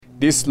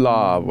This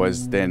law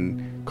was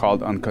then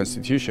called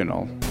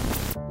unconstitutional.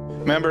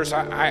 Members,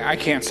 I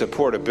can't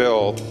support a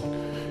bill,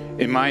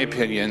 in my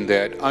opinion,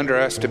 that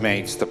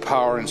underestimates the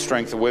power and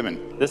strength of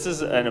women. This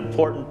is an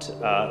important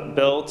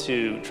bill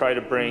to try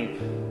to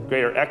bring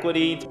greater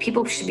equity.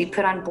 People should be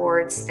put on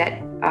boards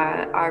that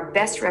are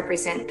best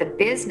represent the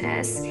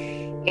business,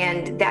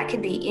 and that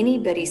could be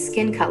anybody's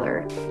skin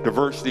color.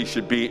 Diversity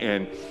should be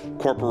in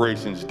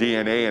corporations'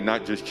 DNA and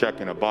not just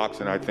checking a box,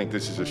 and I think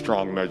this is a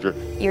strong measure.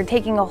 You're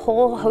taking a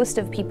whole host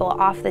of people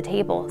off the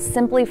table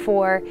simply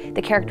for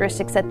the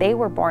characteristics that they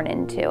were born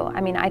into.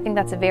 I mean, I think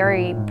that's a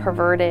very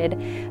perverted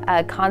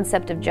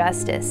concept of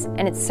justice,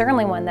 and it's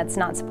certainly one that's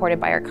not supported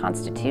by our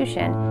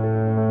Constitution.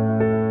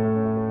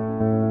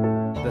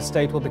 The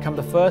state will become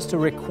the first to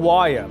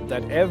require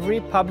that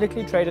every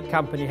publicly traded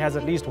company has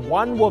at least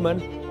one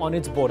woman on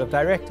its board of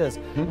directors.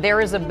 There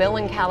is a bill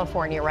in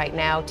California right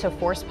now to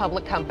force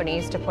public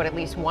companies to put at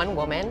least one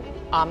woman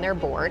on their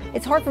board.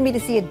 It's hard for me to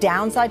see a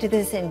downside to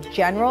this in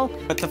general.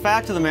 But the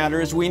fact of the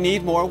matter is we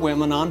need more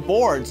women on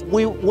boards.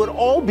 We would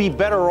all be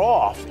better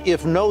off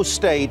if no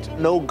state,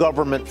 no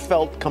government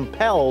felt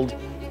compelled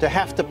to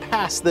have to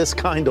pass this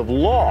kind of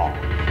law.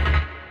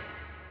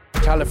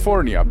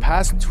 California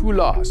passed 2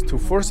 laws to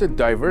force a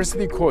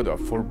diversity quota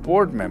for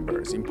board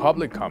members in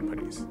public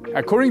companies.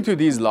 According to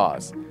these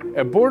laws,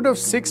 a board of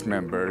 6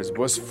 members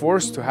was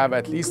forced to have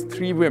at least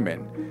 3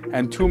 women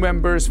and 2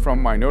 members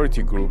from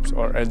minority groups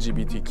or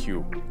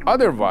LGBTQ.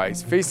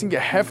 Otherwise, facing a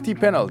hefty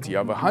penalty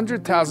of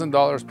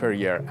 $100,000 per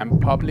year and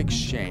public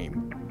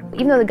shame.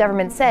 Even though the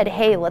government said,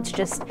 hey,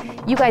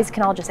 you guys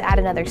can all just add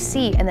another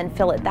seat and then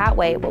fill it that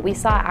way, what we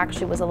saw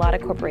actually was a lot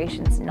of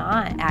corporations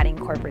not adding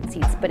corporate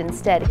seats, but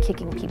instead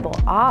kicking people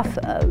off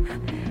of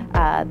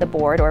the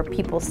board or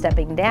people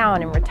stepping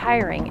down and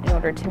retiring in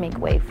order to make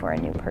way for a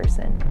new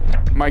person.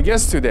 My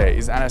guest today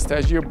is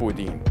Anastasia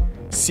Boden,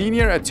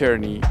 senior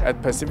attorney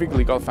at Pacific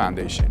Legal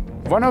Foundation,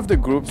 one of the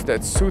groups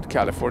that sued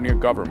California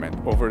government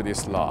over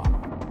this law.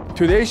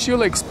 Today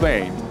she'll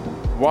explain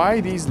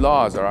why these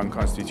laws are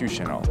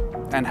unconstitutional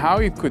and how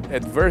it could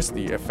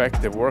adversely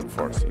affect the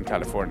workforce in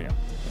California.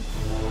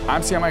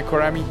 I'm Siamai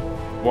Korami.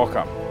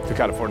 Welcome to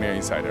California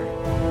Insider.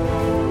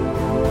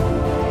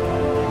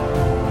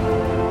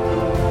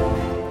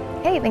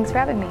 Hey, thanks for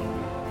having me.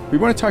 We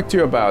want to talk to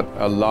you about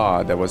a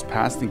law that was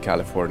passed in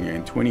California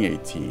in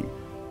 2018,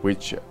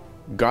 which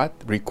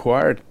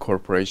required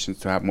corporations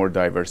to have more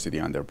diversity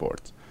on their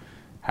boards,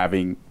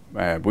 having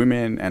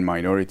women and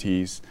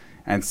minorities.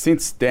 And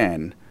since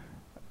then,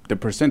 the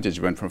percentage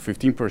went from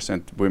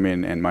 15%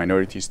 women and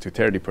minorities to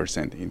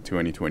 30% in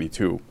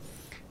 2022.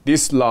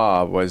 This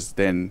law was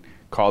then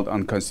called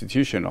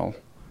unconstitutional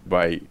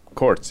by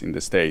courts in the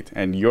state,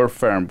 and your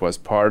firm was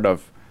part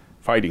of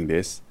fighting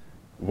this.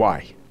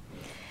 Why?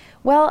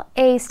 Well,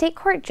 a state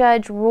court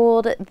judge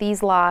ruled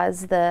these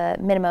laws, the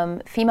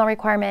minimum female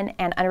requirement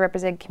and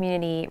underrepresented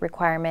community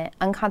requirement,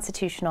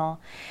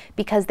 unconstitutional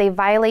because they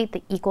violate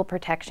the Equal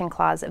Protection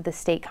Clause of the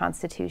state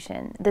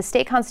constitution. The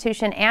state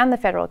constitution and the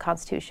federal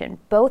constitution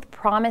both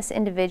promise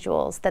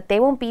individuals that they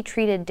won't be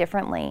treated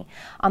differently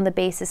on the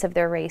basis of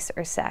their race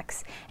or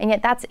sex. And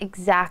yet that's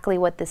exactly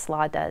what this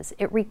law does.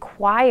 It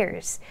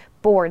requires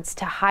boards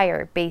to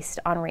hire based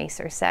on race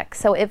or sex.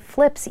 So it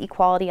flips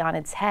equality on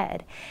its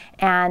head.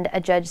 And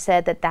a judge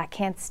said that that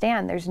can't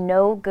stand. There's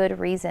no good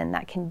reason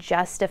that can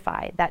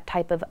justify that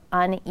type of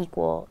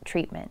unequal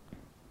treatment.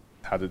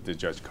 How did the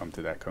judge come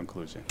to that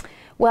conclusion?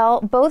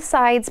 Well, both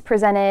sides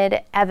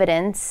presented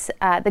evidence.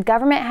 The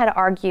government had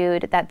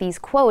argued that these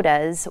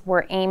quotas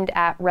were aimed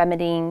at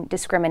remedying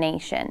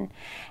discrimination.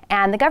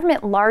 And the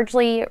government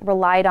largely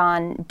relied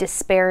on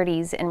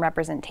disparities in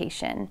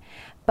representation.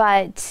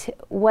 But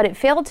what it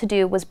failed to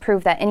do was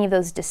prove that any of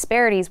those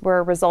disparities were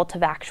a result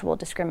of actual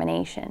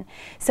discrimination.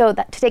 So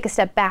to take a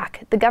step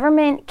back, the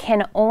government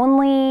can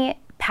only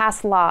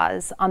pass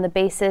laws on the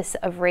basis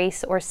of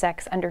race or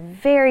sex under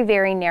very,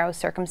 very narrow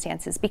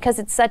circumstances because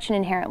it's such an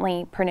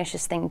inherently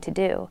pernicious thing to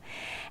do.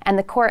 And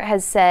the court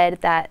has said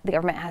that the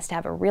government has to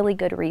have a really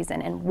good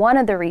reason. And one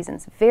of the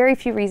reasons, very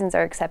few reasons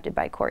are accepted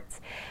by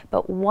courts,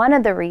 but one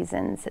of the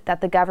reasons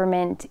that the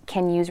government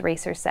can use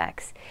race or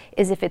sex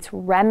is if it's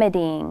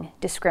remedying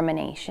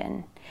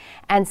discrimination.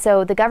 And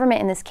so the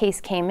government in this case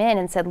came in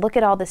and said, look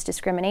at all this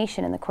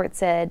discrimination. And the court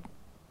said,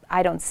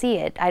 I don't see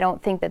it. I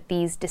don't think that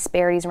these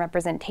disparities in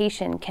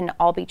representation can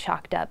all be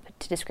chalked up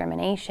to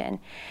discrimination.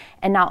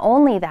 And not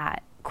only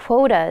that,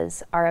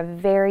 quotas are a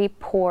very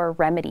poor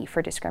remedy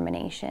for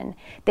discrimination.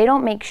 They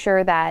don't make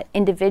sure that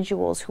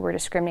individuals who were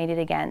discriminated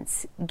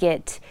against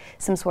get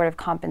some sort of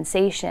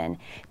compensation.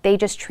 They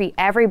just treat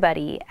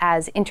everybody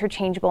as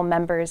interchangeable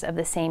members of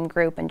the same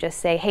group and just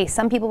say, hey,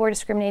 some people were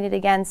discriminated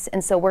against,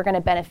 and so we're going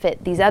to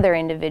benefit these other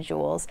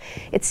individuals.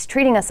 It's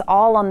treating us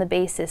all on the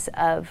basis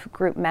of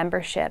group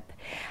membership.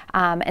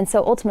 And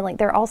so ultimately,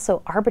 they're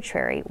also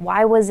arbitrary.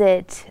 Why was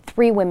it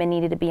 3 women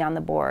needed to be on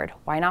the board?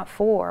 Why not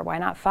 4? Why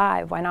not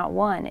 5? Why not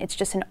 1? It's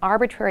just an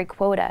arbitrary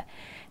quota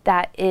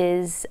that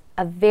is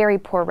a very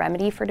poor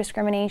remedy for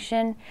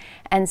discrimination.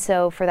 And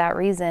so for that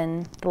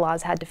reason, the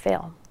laws had to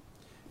fail.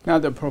 Now,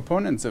 the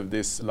proponents of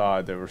this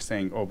law, they were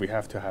saying, oh, we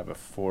have to have a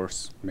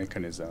force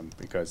mechanism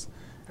because,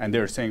 and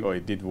they're saying, oh,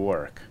 it did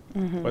work.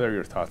 Mm-hmm. What are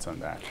your thoughts on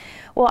that?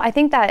 Well, I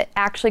think that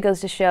actually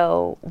goes to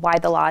show why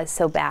the law is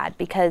so bad,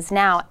 because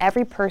now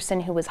every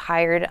person who was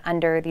hired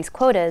under these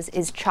quotas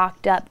is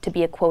chalked up to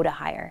be a quota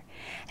hire.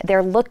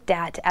 They're looked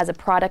at as a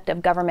product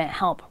of government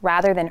help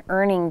rather than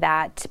earning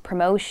that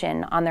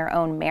promotion on their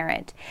own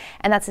merit.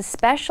 And that's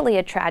especially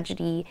a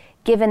tragedy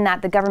given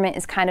that the government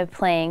is kind of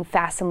playing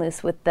fast and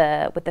loose with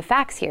the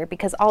facts here,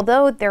 because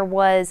although there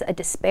was a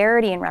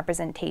disparity in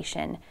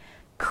representation,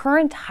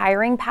 current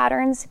hiring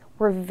patterns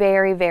were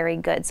very, very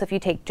good. So if you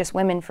take just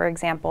women, for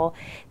example,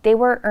 they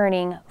were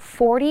earning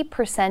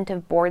 40%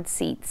 of board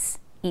seats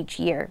each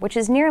year, which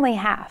is nearly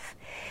half.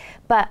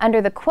 But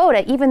under the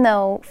quota, even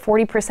though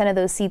 40% of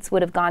those seats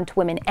would have gone to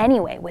women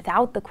anyway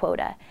without the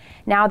quota,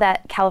 now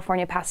that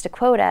California passed a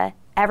quota,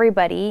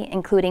 everybody,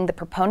 including the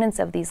proponents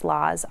of these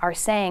laws, are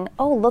saying,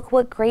 oh, look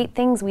what great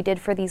things we did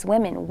for these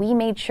women. We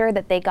made sure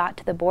that they got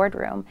to the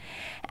boardroom.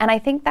 And I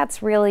think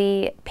that's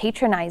really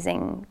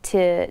patronizing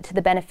to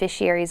the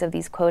beneficiaries of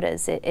these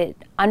quotas. It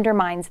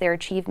undermines their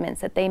achievements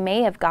that they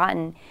may have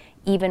gotten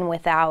even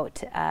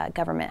without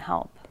government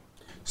help.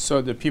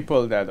 So the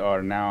people that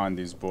are now on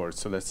these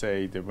boards, so let's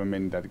say the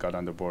women that got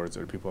on the boards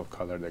or people of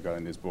color that got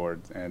on these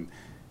boards, and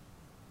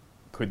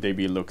could they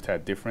be looked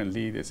at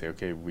differently? They say,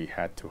 okay, we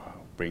had to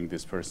bring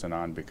this person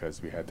on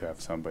because we had to have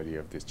somebody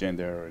of this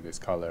gender or this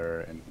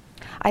color. And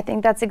I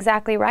think that's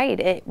exactly right.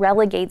 It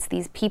relegates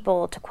these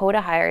people to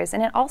quota hires,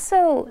 and it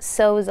also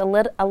sows a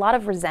lot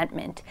of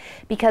resentment,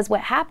 because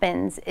what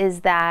happens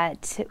is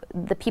that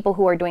the people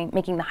who are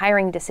making the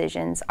hiring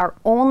decisions are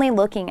only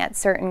looking at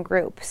certain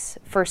groups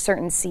for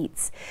certain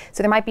seats.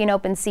 So there might be an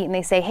open seat and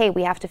they say, hey,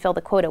 we have to fill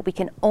the quota. We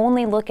can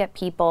only look at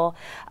people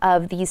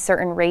of these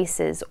certain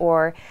races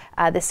or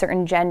this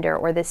certain gender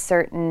or this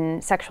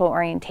certain sexual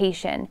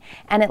orientation,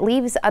 and it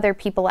leaves other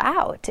people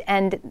out.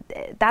 And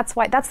that's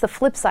the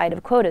flip side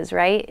of quotas,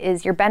 right?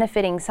 Is you're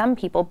benefiting some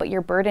people, but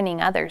you're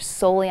burdening others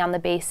solely on the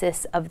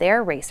basis of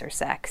their race or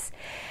sex.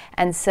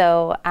 And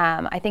so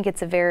I think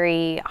it's a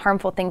very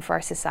harmful thing for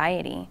our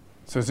society.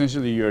 So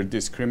essentially you're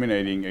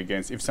discriminating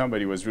against, if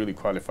somebody was really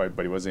qualified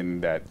but it wasn't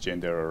in that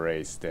gender or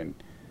race, then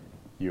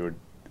you're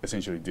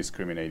essentially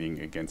discriminating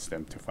against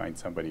them to find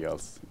somebody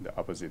else, the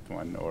opposite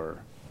one,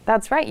 or...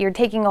 That's right. You're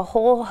taking a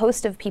whole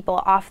host of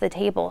people off the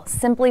table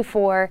simply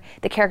for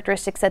the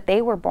characteristics that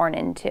they were born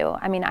into.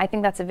 I mean, I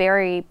think that's a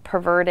very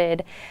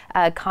perverted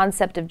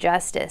concept of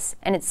justice,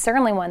 and it's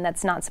certainly one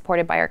that's not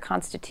supported by our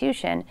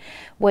Constitution,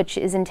 which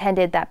is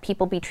intended that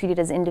people be treated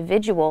as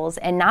individuals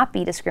and not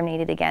be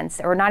discriminated against,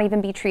 or not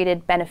even be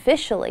treated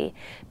beneficially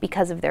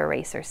because of their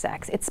race or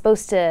sex. It's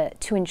supposed to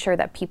ensure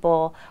that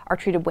people are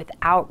treated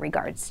without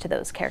regards to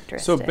those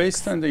characteristics. So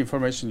based on the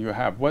information you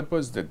have, what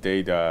was the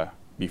data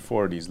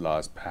before these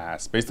laws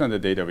passed? Based on the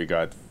data we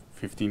got,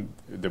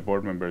 the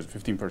board members,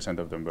 15%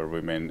 of them were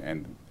women,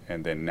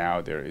 and then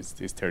now there is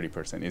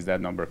 30%. Is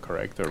that number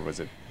correct, or was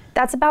it?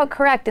 That's about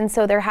correct. And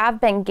so there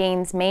have been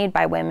gains made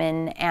by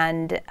women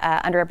and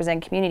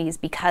underrepresented communities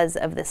because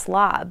of this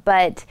law.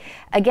 But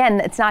again,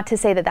 it's not to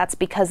say that that's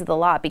because of the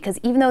law, because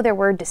even though there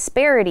were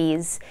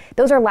disparities,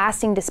 those are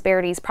lasting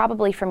disparities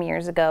probably from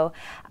years ago.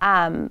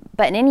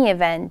 But in any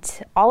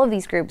event, all of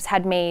these groups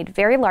had made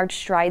very large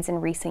strides in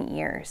recent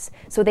years.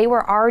 So they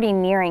were already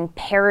nearing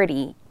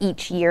parity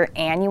each year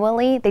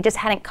annually. They just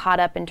hadn't caught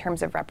up in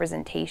terms of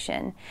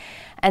representation.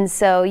 And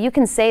so you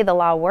can say the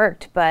law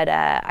worked, but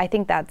I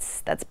think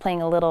that's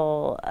playing a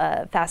little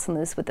fast and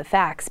loose with the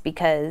facts,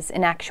 because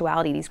in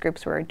actuality, these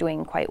groups were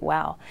doing quite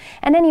well.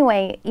 And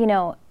anyway, you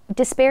know,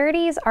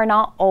 disparities are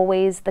not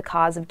always the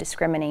cause of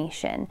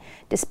discrimination.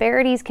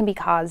 Disparities can be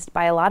caused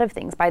by a lot of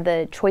things, by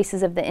the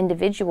choices of the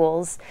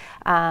individuals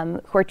who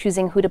are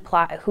choosing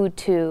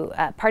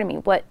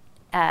what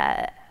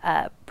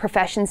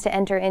professions to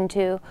enter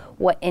into,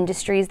 what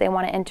industries they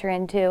want to enter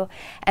into.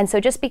 And so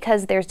just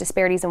because there's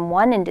disparities in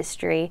one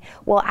industry,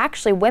 well,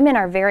 actually women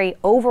are very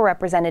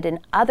overrepresented in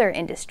other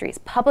industries.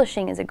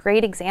 Publishing is a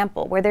great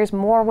example where there's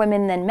more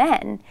women than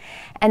men.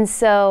 And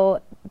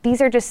so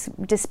these are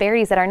just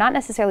disparities that are not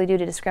necessarily due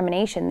to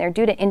discrimination. They're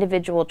due to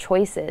individual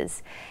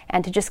choices.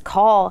 And to just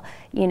call,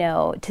 you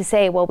know, to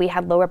say, well, we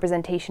had low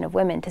representation of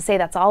women, to say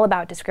that's all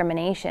about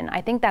discrimination, I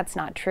think that's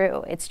not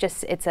true. It's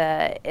just, it's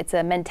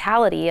a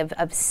mentality of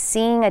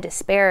seeing a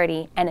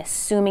disparity and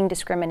assuming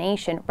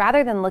discrimination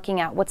rather than looking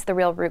at what's the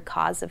real root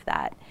cause of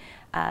that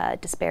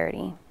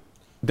disparity.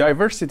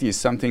 Diversity is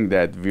something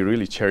that we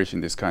really cherish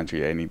in this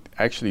country, and it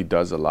actually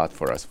does a lot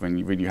for us. When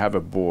you have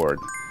a board,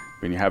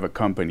 when you have a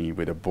company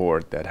with a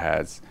board that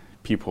has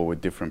people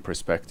with different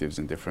perspectives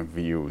and different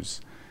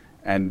views,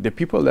 and the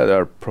people that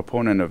are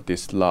proponent of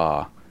this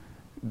law,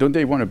 don't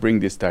they want to bring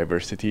this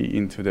diversity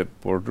into the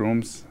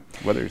boardrooms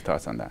What are your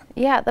thoughts on that?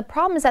 Yeah, the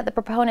problem is that the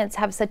proponents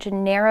have such a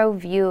narrow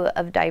view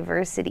of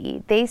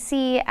diversity. They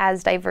see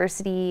as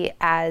diversity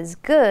as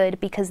good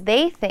because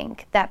they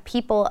think that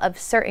people of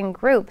certain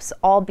groups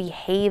all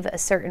behave a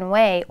certain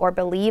way or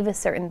believe a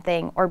certain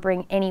thing or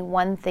bring any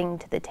one thing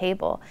to the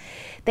table.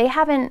 They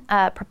haven't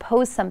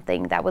proposed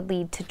something that would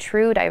lead to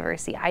true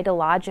diversity,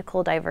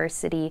 ideological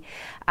diversity,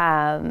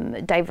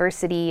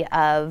 diversity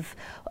of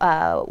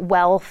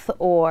wealth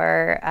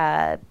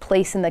or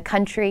place in the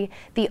country.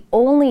 The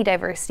only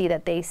diversity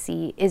that they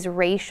see is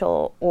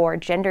racial or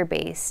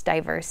gender-based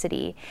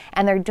diversity,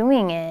 and they're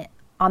doing it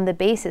on the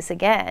basis,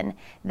 again,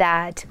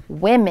 that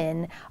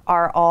women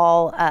are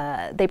all,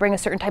 they bring a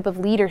certain type of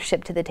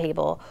leadership to the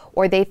table,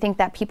 or they think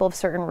that people of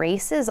certain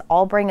races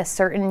all bring a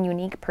certain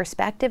unique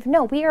perspective.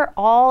 No, we are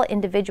all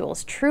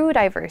individuals. True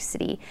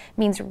diversity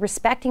means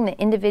respecting the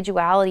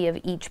individuality of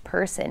each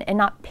person and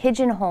not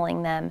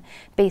pigeonholing them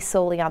based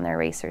solely on their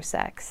race or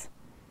sex.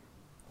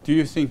 Do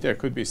you think there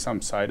could be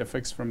some side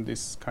effects from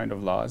this kind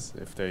of laws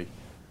if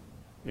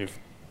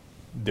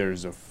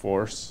there's a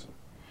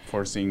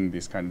forcing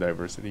this kind of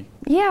diversity?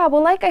 Yeah,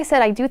 well, like I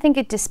said, I do think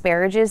it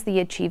disparages the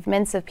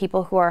achievements of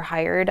people who are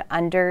hired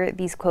under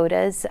these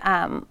quotas.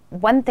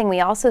 One thing we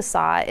also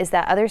saw is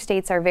that other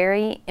states are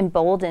very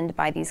emboldened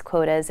by these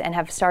quotas and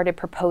have started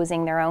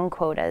proposing their own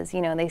quotas.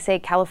 You know, they say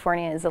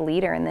California is a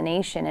leader in the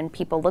nation, and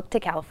people look to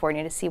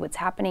California to see what's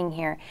happening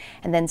here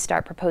and then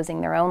start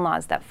proposing their own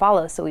laws that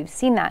follow. So we've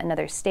seen that in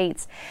other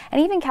states.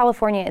 And even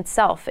California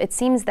itself, it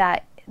seems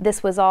that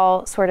this was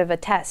all sort of a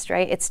test,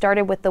 right? It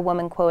started with the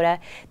woman quota.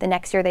 The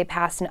next year they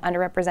passed an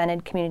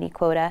underrepresented community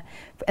quota.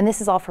 And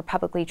this is all for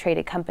publicly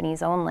traded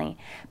companies only.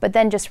 But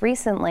then just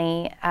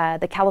recently,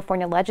 the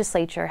California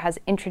legislature has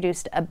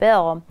introduced a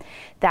bill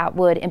that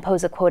would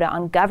impose a quota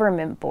on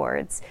government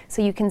boards.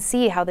 So you can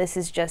see how this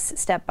is just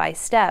step by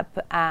step.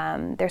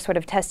 They're sort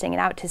of testing it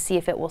out to see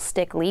if it will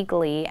stick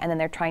legally, and then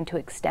they're trying to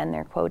extend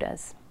their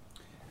quotas.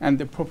 And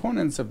the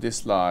proponents of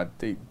this law,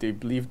 they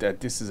believe that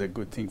this is a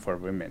good thing for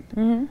women.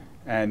 Mm-hmm.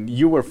 And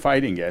you were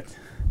fighting it,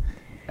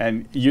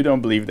 and you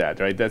don't believe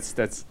that, right?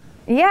 That's.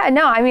 Yeah,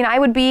 no, I mean, I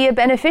would be a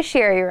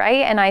beneficiary,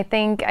 right? And I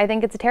think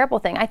it's a terrible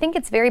thing. I think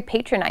it's very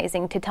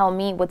patronizing to tell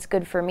me what's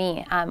good for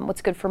me,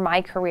 what's good for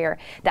my career,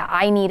 that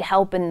I need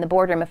help in the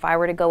boardroom if I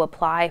were to go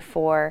apply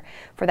for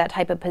that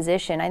type of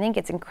position. I think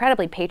it's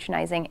incredibly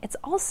patronizing. It's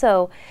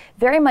also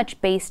very much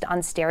based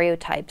on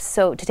stereotypes.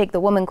 So to take the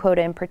woman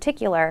quota in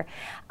particular,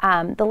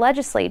 the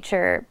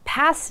legislature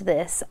passed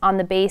this on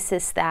the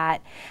basis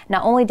that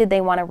not only did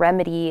they want to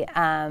remedy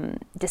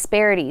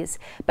disparities,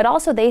 but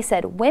also they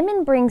said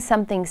women bring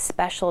something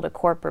special to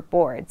corporate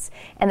boards.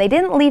 And they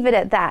didn't leave it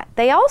at that.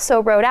 They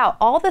also wrote out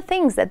all the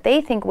things that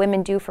they think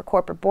women do for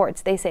corporate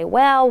boards. They say,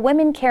 well,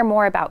 women care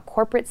more about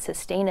corporate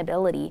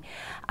sustainability.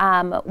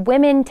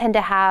 Women tend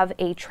to have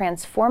a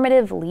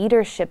transformative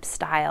leadership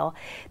style.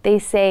 They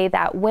say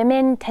that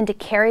women tend to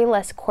carry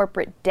less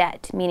corporate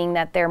debt, meaning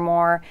that they're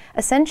more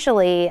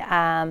essentially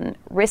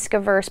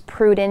risk-averse,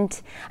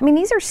 prudent. I mean,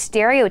 these are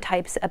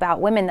stereotypes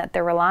about women that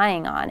they're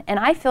relying on, and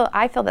I feel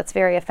that's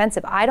very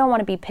offensive. I don't want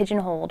to be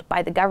pigeonholed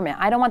by the government.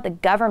 I don't want the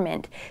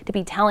government to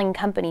be telling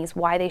companies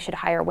why they should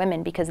hire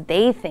women because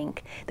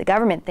the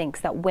government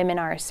thinks that women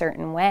are a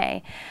certain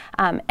way.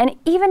 And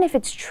even if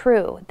it's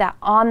true that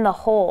on the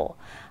whole,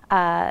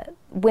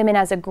 women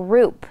as a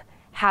group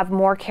have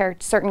more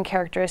certain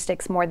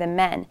characteristics more than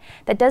men,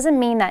 that doesn't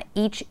mean that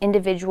each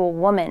individual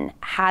woman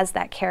has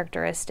that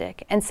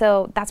characteristic. And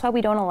so that's why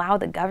we don't allow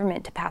the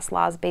government to pass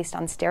laws based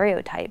on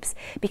stereotypes,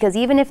 because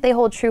even if they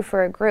hold true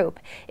for a group,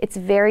 it's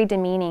very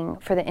demeaning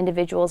for the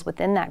individuals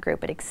within that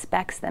group. It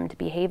expects them to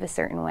behave a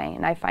certain way,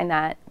 and I find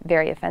that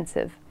very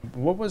offensive.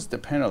 What was the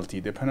penalty?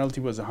 The penalty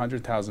was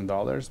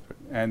 $100,000,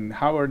 and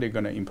how are they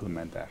going to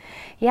implement that?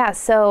 Yeah,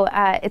 so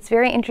it's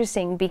very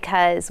interesting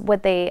because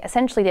what they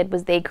essentially did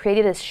was they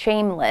created a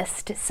shame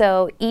list.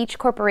 So each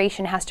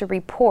corporation has to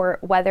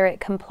report whether it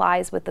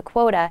complies with the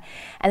quota,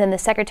 and then the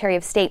Secretary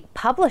of State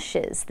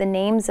publishes the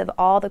names of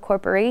all the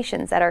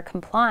corporations that are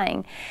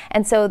complying.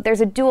 And so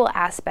there's a dual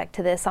aspect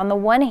to this. On the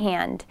one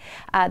hand,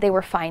 they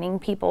were fining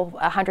people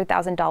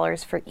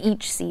 $100,000 for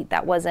each seat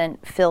that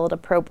wasn't filled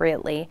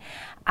appropriately.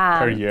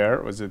 Per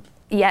year, was it?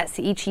 Yes,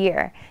 each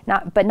year.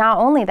 But not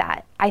only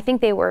that, I think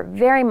they were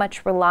very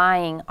much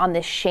relying on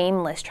this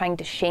shame list, trying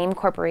to shame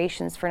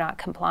corporations for not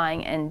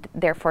complying and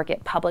therefore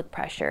get public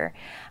pressure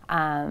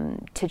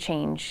to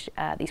change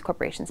these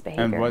corporations'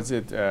 behavior. And was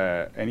it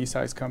any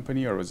size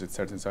company, or was it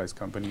certain size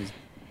companies?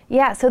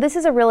 Yeah, so this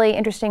is a really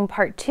interesting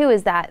part too,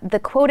 is that the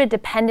quota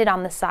depended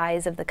on the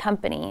size of the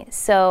company.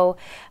 So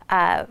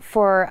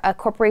for a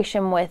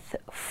corporation with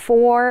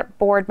 4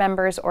 board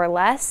members or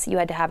less, you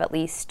had to have at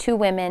least 2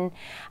 women.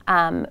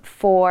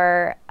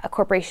 For a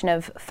corporation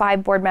of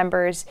 5 board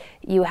members,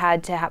 you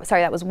had to have,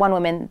 that was 1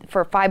 woman.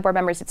 For 5 board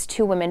members, it's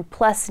 2 women,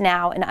 plus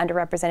now an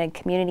underrepresented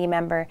community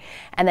member.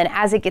 And then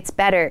as it gets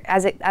better,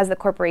 as the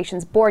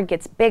corporation's board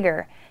gets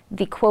bigger,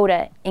 the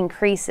quota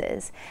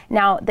increases.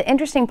 Now, the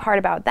interesting part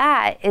about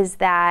that is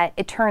that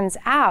it turns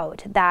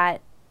out that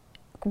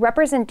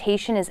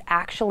representation is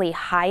actually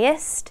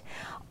highest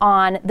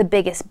on the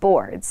biggest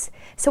boards.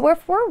 So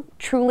if we're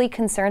truly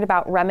concerned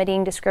about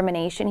remedying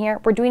discrimination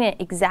here, we're doing it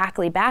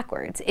exactly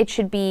backwards. It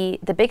should be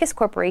the biggest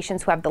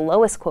corporations who have the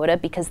lowest quota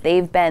because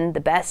they've been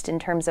the best in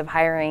terms of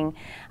hiring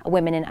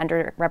women in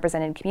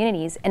underrepresented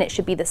communities, and it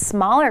should be the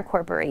smaller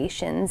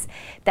corporations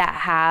that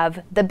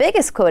have the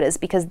biggest quotas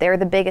because they're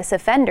the biggest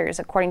offenders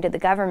according to the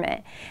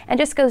government. And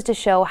just goes to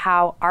show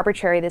how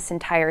arbitrary this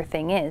entire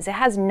thing is. It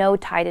has no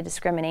tie to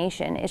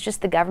discrimination. It's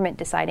just the government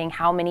deciding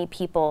how many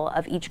people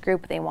of each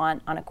group they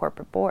want on a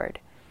corporate board.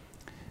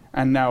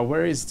 And now,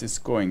 where is this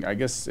going? I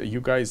guess you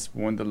guys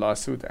won the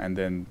lawsuit, and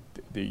then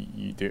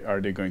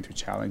are they going to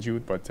challenge you?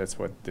 But that's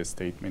what the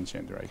state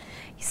mentioned, right?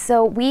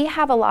 So we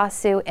have a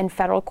lawsuit in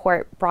federal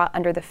court brought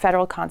under the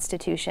federal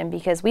constitution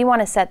because we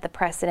want to set the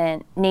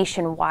precedent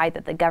nationwide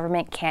that the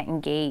government can't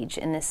engage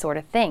in this sort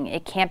of thing.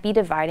 It can't be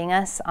dividing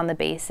us on the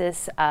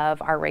basis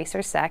of our race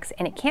or sex,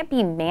 and it can't be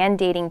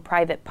mandating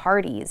private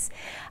parties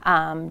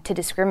to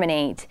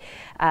discriminate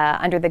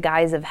under the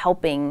guise of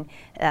helping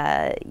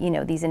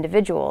these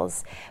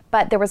individuals.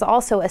 But there was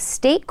also a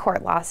state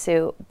court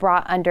lawsuit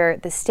brought under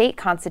the state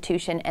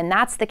constitution, and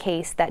that's the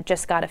case that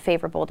just got a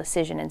favorable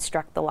decision and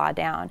struck the law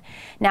down.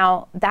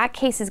 Now, that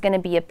case is going to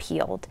be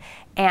appealed,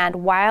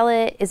 and while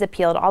it is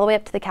appealed all the way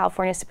up to the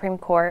California Supreme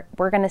Court,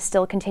 we're going to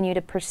still continue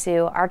to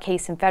pursue our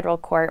case in federal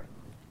court.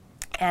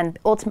 And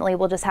ultimately,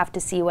 we'll just have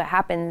to see what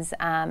happens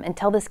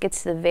until this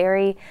gets to the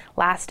very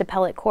last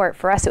appellate court.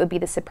 For us, it would be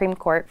the Supreme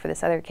Court. For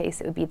this other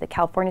case, it would be the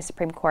California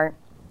Supreme Court.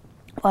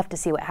 We'll have to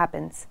see what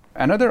happens.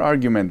 Another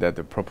argument that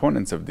the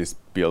proponents of these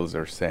bills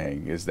are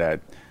saying is that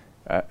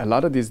a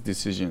lot of these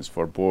decisions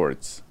for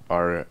boards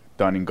are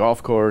done in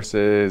golf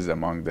courses,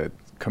 among the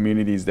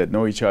communities that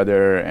know each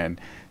other, and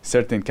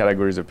certain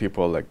categories of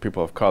people, like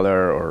people of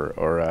color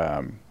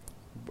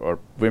or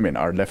women,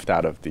 are left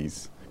out of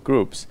these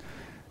groups.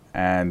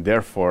 And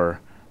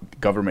therefore,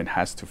 government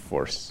has to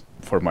force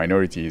for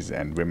minorities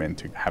and women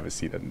to have a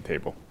seat at the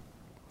table.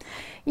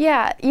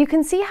 Yeah, you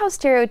can see how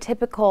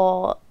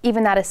stereotypical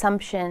even that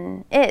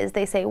assumption is.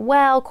 They say,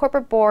 well,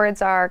 corporate boards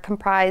are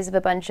comprised of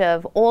a bunch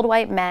of old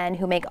white men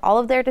who make all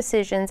of their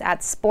decisions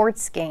at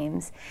sports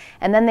games.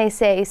 And then they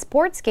say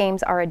sports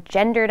games are a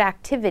gendered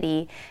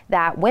activity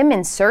that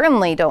women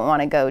certainly don't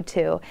want to go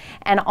to.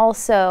 And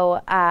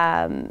also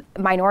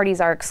minorities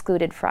are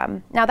excluded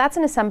from. Now, that's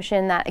an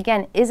assumption that,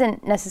 again,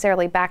 isn't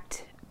necessarily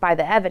backed by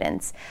the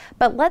evidence.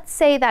 But let's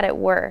say that it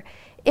were.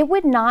 It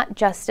would not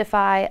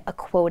justify a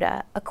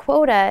quota. A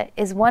quota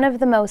is one of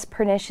the most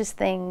pernicious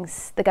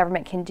things the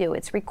government can do.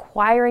 It's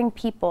requiring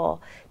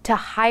people to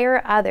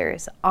hire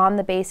others on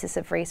the basis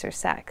of race or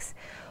sex.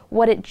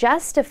 What it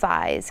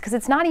justifies, because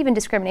it's not even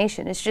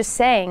discrimination, it's just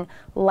saying,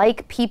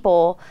 like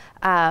people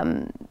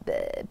on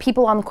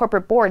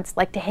corporate boards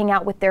like to hang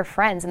out with their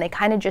friends, and they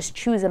kind of just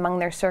choose among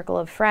their circle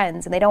of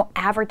friends, and they don't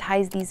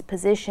advertise these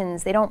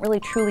positions, they don't really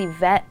truly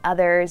vet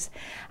others,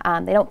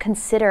 they don't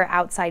consider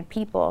outside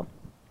people.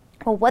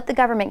 Well, what the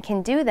government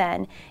can do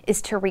then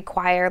is to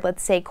require,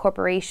 let's say,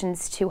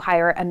 corporations to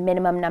hire a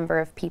minimum number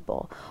of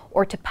people,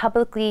 or to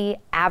publicly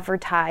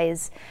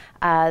advertise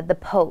the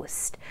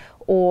post,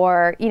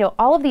 or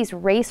all of these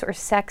race or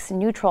sex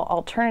neutral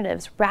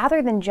alternatives,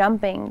 rather than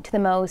jumping to the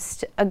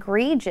most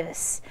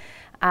egregious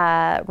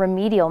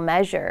remedial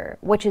measure,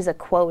 which is a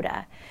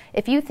quota.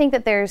 If you think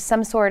that there's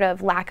some sort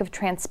of lack of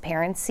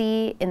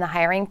transparency in the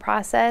hiring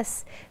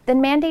process,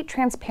 then mandate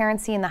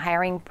transparency in the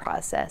hiring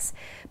process.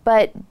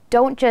 But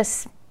don't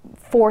just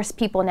force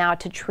people now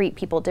to treat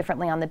people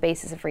differently on the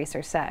basis of race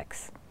or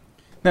sex.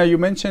 Now, you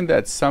mentioned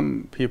that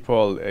some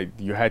people,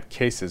 you had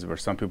cases where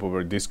some people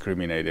were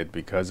discriminated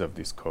because of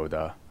this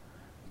quota.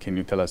 Can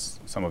you tell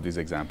us some of these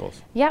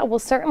examples? Yeah, well,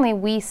 certainly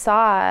we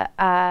saw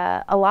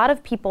a lot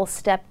of people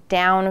step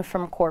down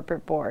from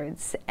corporate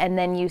boards, and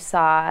then you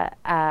saw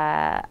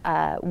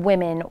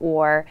women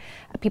or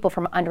people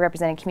from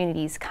underrepresented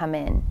communities come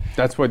in.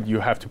 That's what you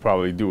have to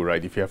probably do,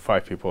 right? If you have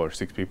 5 people or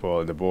 6 people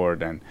on the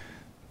board and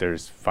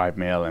there's 5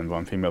 male and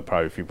 1 female,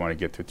 probably if you want to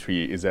get to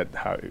 3, is that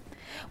how?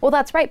 Well,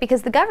 that's right,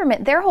 because the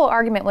government, their whole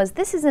argument was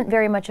this isn't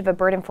very much of a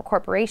burden for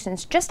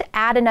corporations, just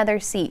add another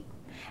seat.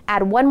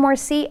 Add 1 more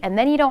seat, and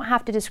then you don't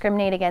have to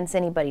discriminate against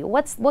anybody.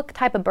 What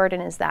type of burden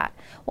is that?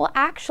 Well,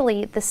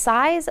 actually, the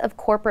size of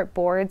corporate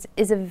boards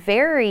is a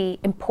very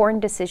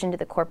important decision to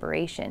the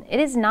corporation.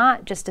 It is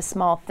not just a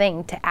small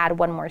thing to add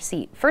 1 more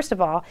seat. First of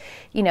all,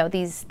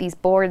 these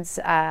boards,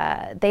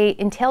 they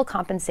entail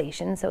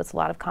compensation, so it's a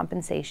lot of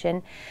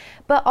compensation.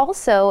 But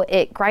also,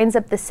 it grinds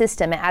up the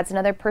system. It adds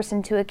another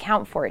person to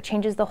account for. It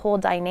changes the whole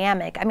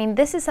dynamic. I mean,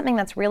 this is something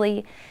that's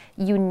really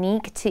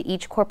unique to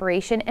each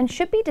corporation and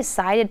should be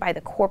decided by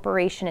the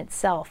corporation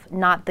itself,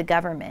 not the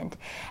government.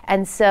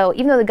 And so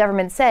even though the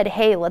government said,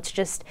 hey,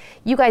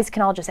 you guys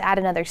can all just add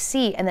another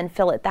seat and then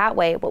fill it that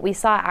way, what we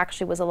saw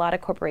actually was a lot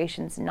of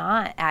corporations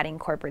not adding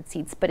corporate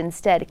seats, but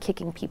instead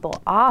kicking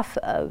people off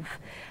of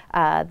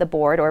the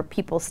board, or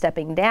people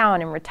stepping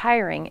down and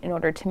retiring in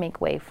order to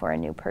make way for a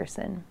new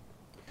person.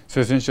 So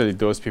essentially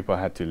those people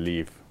had to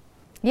leave.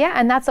 Yeah,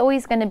 and that's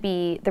always going to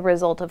be the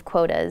result of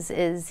quotas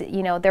is,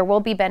 there will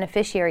be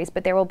beneficiaries,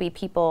 but there will be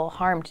people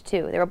harmed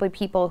too. There will be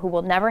people who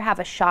will never have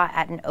a shot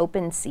at an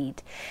open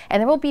seat. And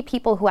there will be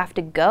people who have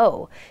to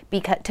go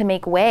to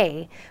make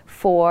way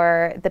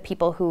for the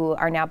people who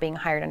are now being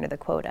hired under the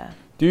quota.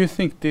 Do you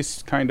think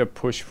this kind of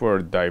push for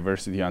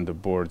diversity on the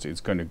boards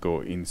is going to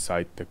go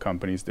inside the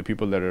companies? The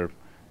people that are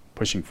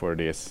pushing for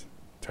this,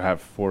 to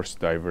have forced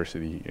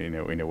diversity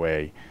in a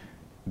way,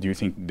 do you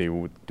think they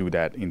would do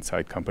that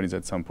inside companies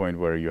at some point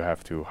where you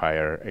have to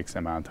hire X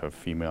amount of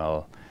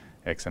female,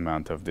 X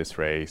amount of this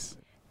race?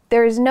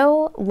 There is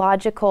no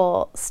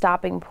logical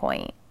stopping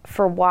point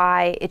for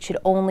why it should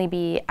only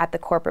be at the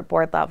corporate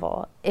board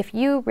level. If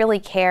you really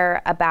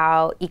care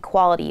about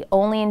equality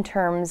only in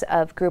terms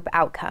of group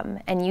outcome,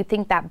 and you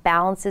think that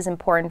balance is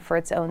important for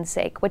its own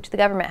sake, which the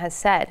government has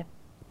said,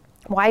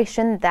 why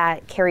shouldn't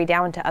that carry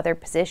down to other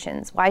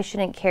positions? Why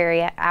shouldn't it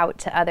carry out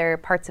to other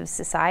parts of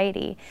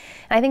society?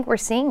 And I think we're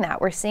seeing that.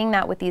 We're seeing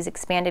that with these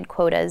expanded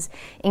quotas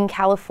in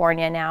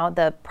California now,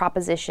 the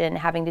proposition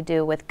having to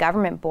do with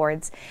government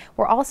boards.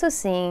 We're also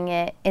seeing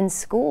it in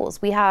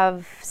schools. We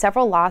have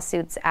several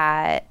lawsuits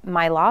at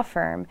my law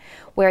firm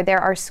where there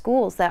are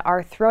schools that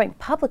are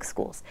public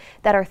schools,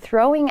 that are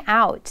throwing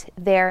out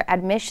their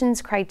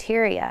admissions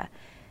criteria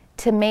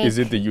to make... Is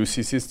it the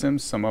UC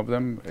systems, some of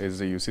them? Is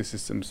the UC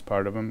systems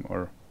part of them,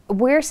 or...?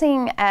 We're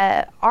seeing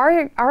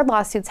our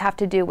lawsuits have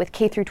to do with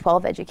K through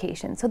 12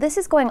 education. So this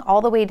is going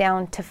all the way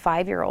down to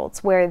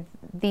 5-year-olds, where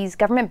these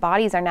government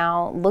bodies are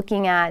now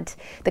looking at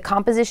the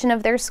composition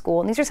of their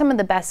school. And these are some of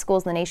the best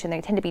schools in the nation.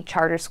 They tend to be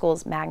charter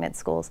schools, magnet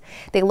schools.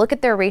 They look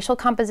at their racial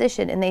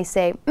composition and they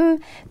say,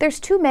 there's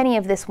too many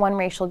of this one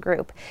racial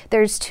group.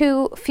 There's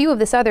too few of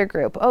this other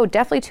group. Oh,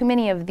 definitely too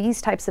many of these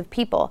types of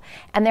people.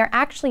 And they're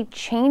actually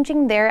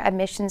changing their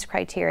admissions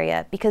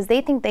criteria because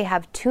they think they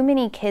have too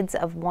many kids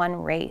of one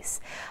race.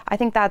 I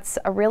think that's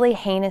a really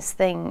heinous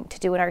thing to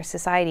do in our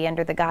society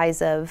under the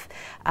guise of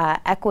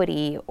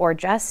equity or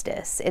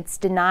justice. It's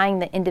denying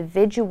the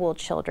individual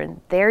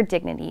children their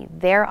dignity,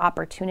 their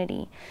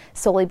opportunity,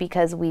 solely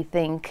because we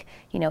think,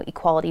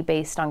 equality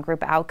based on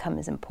group outcome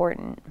is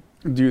important.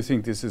 Do you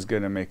think this is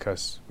going to make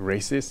us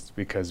racist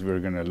because we're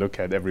going to look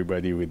at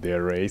everybody with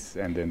their race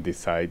and then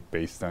decide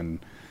based on,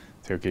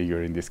 say, okay,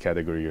 you're in this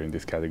category, you're in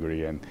this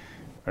category, and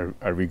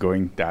are we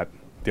going that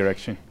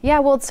direction? Yeah,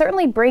 well, it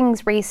certainly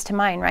brings race to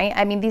mind, right?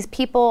 I mean, these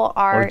people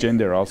are... Or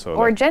gender also.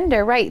 Or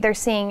gender, right. They're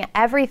seeing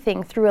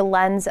everything through a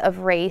lens of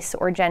race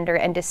or gender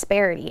and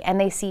disparity, and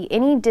they see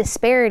any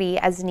disparity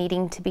as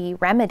needing to be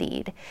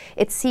remedied.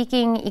 It's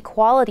seeking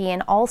equality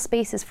in all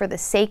spaces for the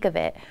sake of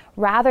it,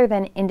 rather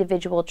than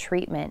individual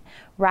treatment,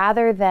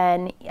 rather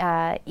than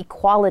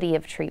equality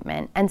of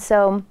treatment. And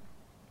so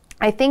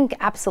I think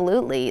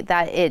absolutely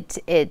that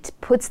it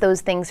puts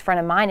those things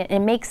front of mind and it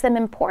makes them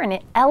important.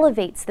 It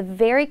elevates the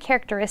very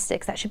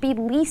characteristics that should be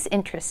least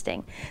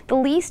interesting. The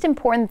least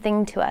important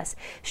thing to us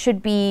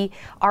should be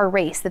our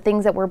race, the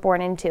things that we're born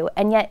into,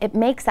 and yet it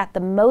makes that the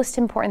most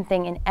important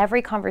thing in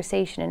every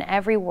conversation, in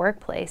every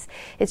workplace.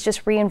 It's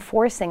just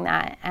reinforcing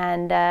that,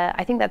 and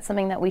I think that's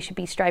something that we should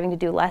be striving to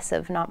do less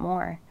of, not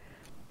more.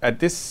 At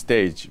this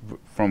stage,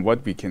 from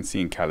what we can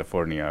see in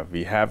California,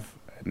 we have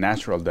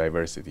natural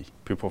diversity.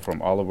 People from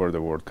all over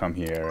the world come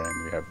here,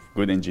 and we have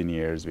good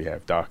engineers, we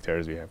have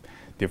doctors, we have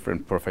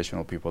different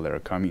professional people that are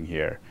coming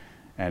here,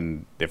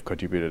 and they've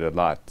contributed a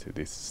lot to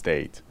this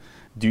state.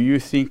 Do you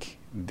think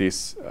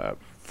this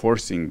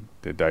forcing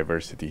the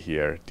diversity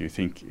here, do you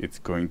think it's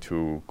going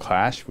to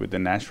clash with the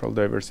natural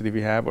diversity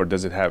we have, or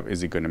is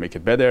it going to make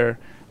it better?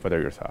 What are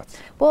your thoughts?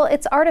 Well,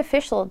 it's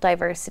artificial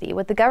diversity.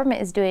 What the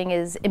government is doing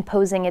is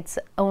imposing its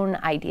own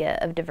idea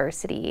of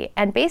diversity.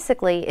 And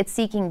basically, it's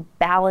seeking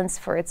balance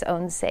for its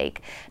own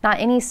sake, not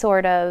any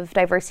sort of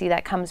diversity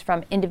that comes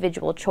from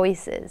individual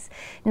choices,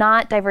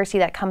 not diversity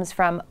that comes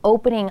from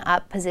opening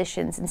up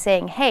positions and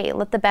saying, hey,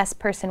 let the best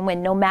person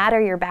win, no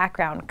matter your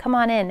background. Come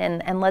on in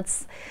and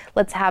let's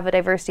have a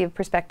diversity of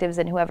perspectives,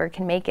 and whoever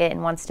can make it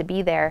and wants to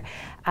be there,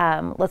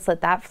 let's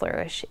let that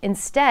flourish.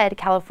 Instead,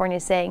 California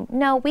is saying,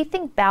 no, we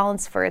think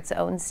balance for its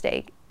own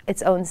sake.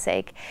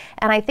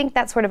 And I think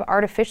that sort of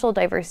artificial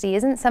diversity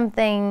isn't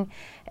something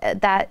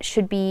that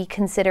should be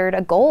considered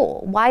a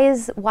goal. Why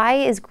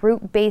is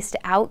group-based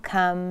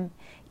outcome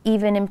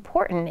even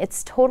important?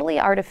 It's totally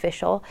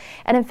artificial,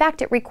 and in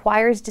fact it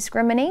requires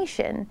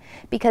discrimination,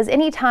 because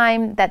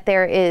anytime that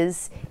there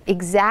is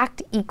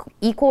exact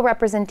equal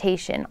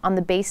representation on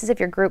the basis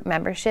of your group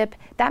membership,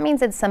 that means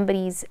that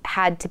somebody's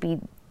had to be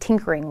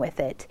tinkering with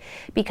it.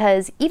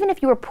 Because even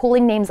if you were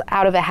pulling names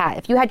out of a hat,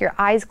 if you had your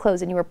eyes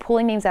closed and you were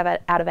pulling names out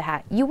of a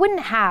hat, you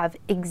wouldn't have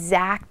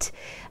exact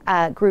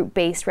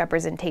group-based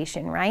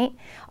representation, right?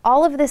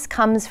 All of this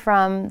comes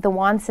from the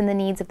wants and the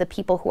needs of the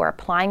people who are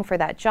applying for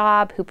that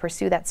job, who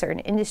pursue that certain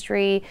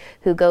industry,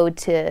 who go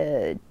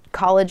to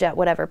college at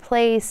whatever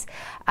place.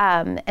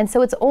 And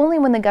so it's only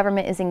when the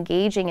government is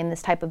engaging in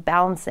this type of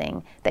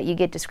balancing that you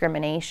get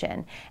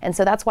discrimination. And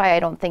so that's why I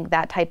don't think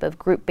that type of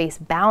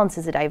group-based balance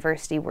is a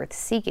diversity worth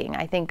seeking.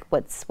 I think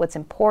what's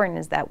important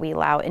is that we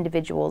allow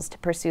individuals to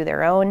pursue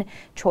their own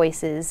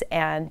choices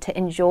and to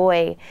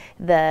enjoy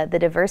the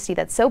diversity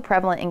that's so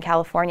prevalent in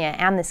California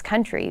and this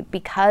country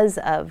because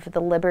of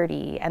the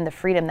liberty and the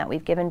freedom that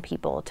we've given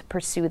people to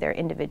pursue their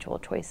individual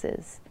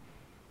choices.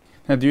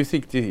 Now, do you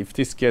think if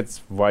this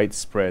gets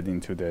widespread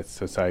into the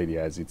society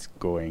as it's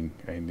going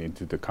and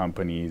into the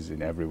companies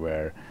and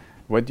everywhere,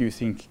 what do you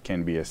think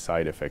can be a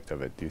side effect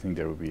of it? Do you think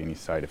there will be any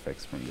side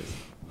effects from this?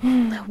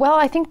 Well,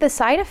 I think the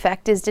side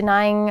effect is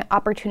denying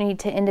opportunity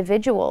to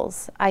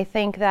individuals. I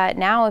think that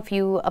now if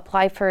you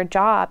apply for a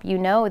job, you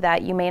know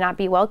that you may not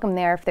be welcome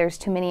there if there's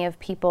too many of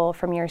people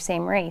from your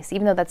same race,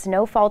 even though that's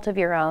no fault of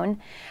your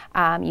own.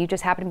 You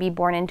just happen to be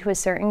born into a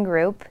certain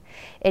group.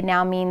 It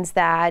now means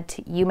that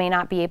you may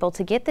not be able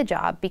to get the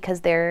job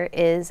because there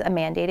is a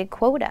mandated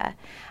quota.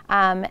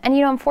 And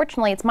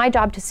unfortunately, it's my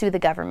job to sue the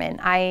government.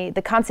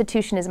 The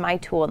Constitution is my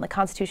tool, and the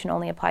Constitution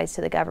only applies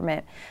to the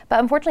government. But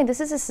unfortunately,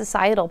 this is a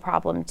societal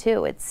problem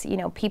too. It's,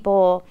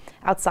 people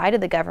outside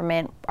of the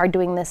government are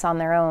doing this on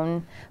their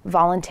own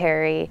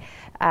voluntary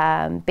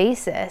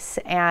basis.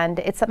 And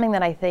it's something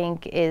that I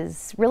think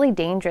is really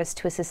dangerous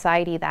to a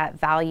society that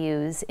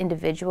values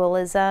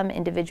individualism,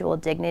 individual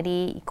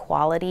dignity,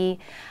 equality.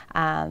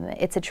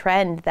 It's a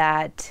trend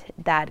that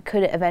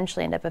could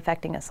eventually end up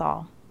affecting us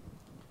all.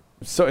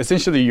 So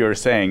essentially you're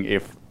saying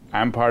if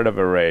I'm part of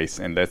a race,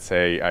 and let's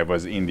say I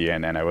was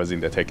Indian and I was in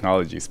the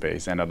technology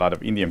space, and a lot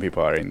of Indian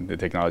people are in the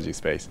technology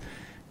space,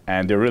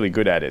 and they're really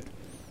good at it,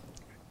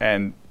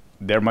 and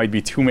there might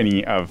be too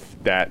many of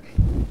that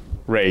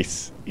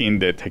race in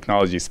the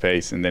technology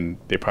space, and then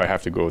they probably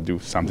have to go do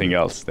something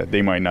else that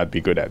they might not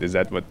be good at. Is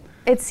that what?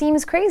 It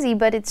seems crazy,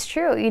 but it's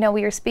true.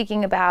 We were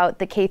speaking about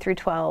the K through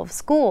 12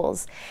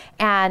 schools,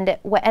 and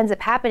what ends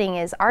up happening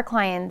is our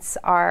clients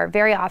are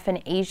very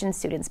often Asian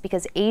students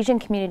because Asian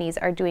communities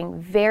are doing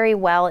very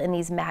well in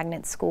these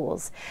magnet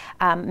schools.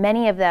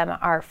 Many of them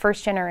are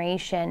first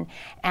generation,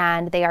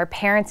 and they are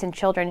parents and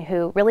children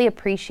who really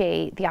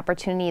appreciate the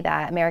opportunity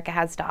that America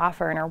has to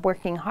offer and are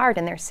working hard,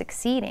 and they're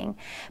succeeding.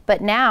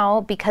 But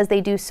now, because they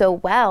do so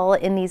well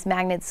in these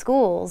magnet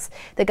schools,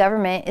 the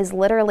government is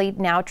literally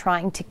now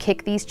trying to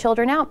kick these children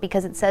out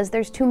because it says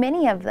there's too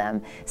many of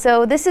them.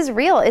 So this is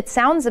real. It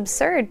sounds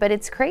absurd, but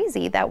it's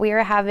crazy that we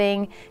are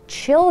having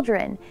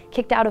children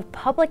kicked out of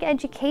public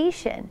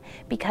education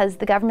because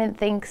the government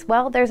thinks,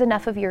 well, there's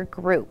enough of your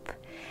group.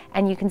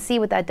 And you can see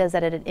what that does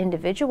at an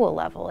individual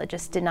level. It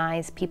just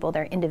denies people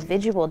their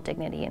individual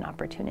dignity and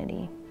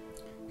opportunity.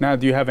 Now,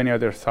 do you have any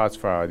other thoughts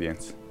for our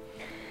audience?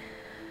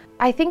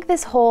 I think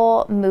this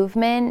whole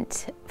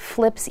movement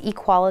flips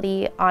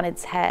equality on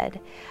its head.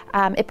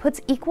 It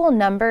puts equal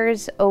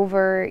numbers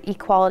over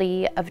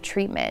equality of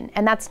treatment.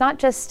 And that's not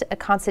just a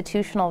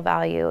constitutional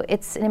value,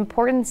 it's an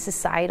important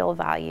societal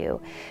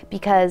value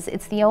because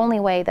it's the only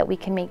way that we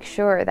can make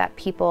sure that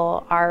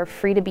people are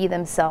free to be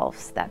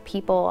themselves, that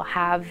people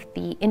have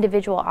the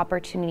individual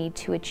opportunity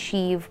to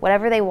achieve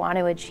whatever they want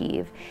to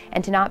achieve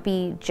and to not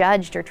be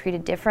judged or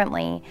treated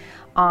differently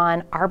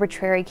on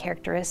arbitrary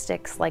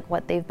characteristics like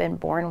what they've been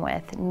born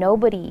with.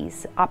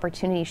 Nobody's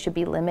opportunity should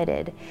be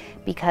limited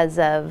because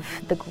of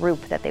the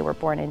group that they were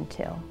born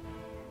into.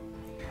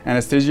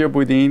 Anastasia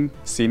Boden,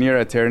 Senior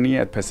Attorney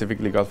at Pacific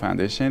Legal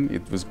Foundation.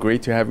 It was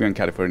great to have you on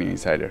California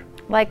Insider.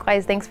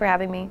 Likewise, thanks for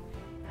having me.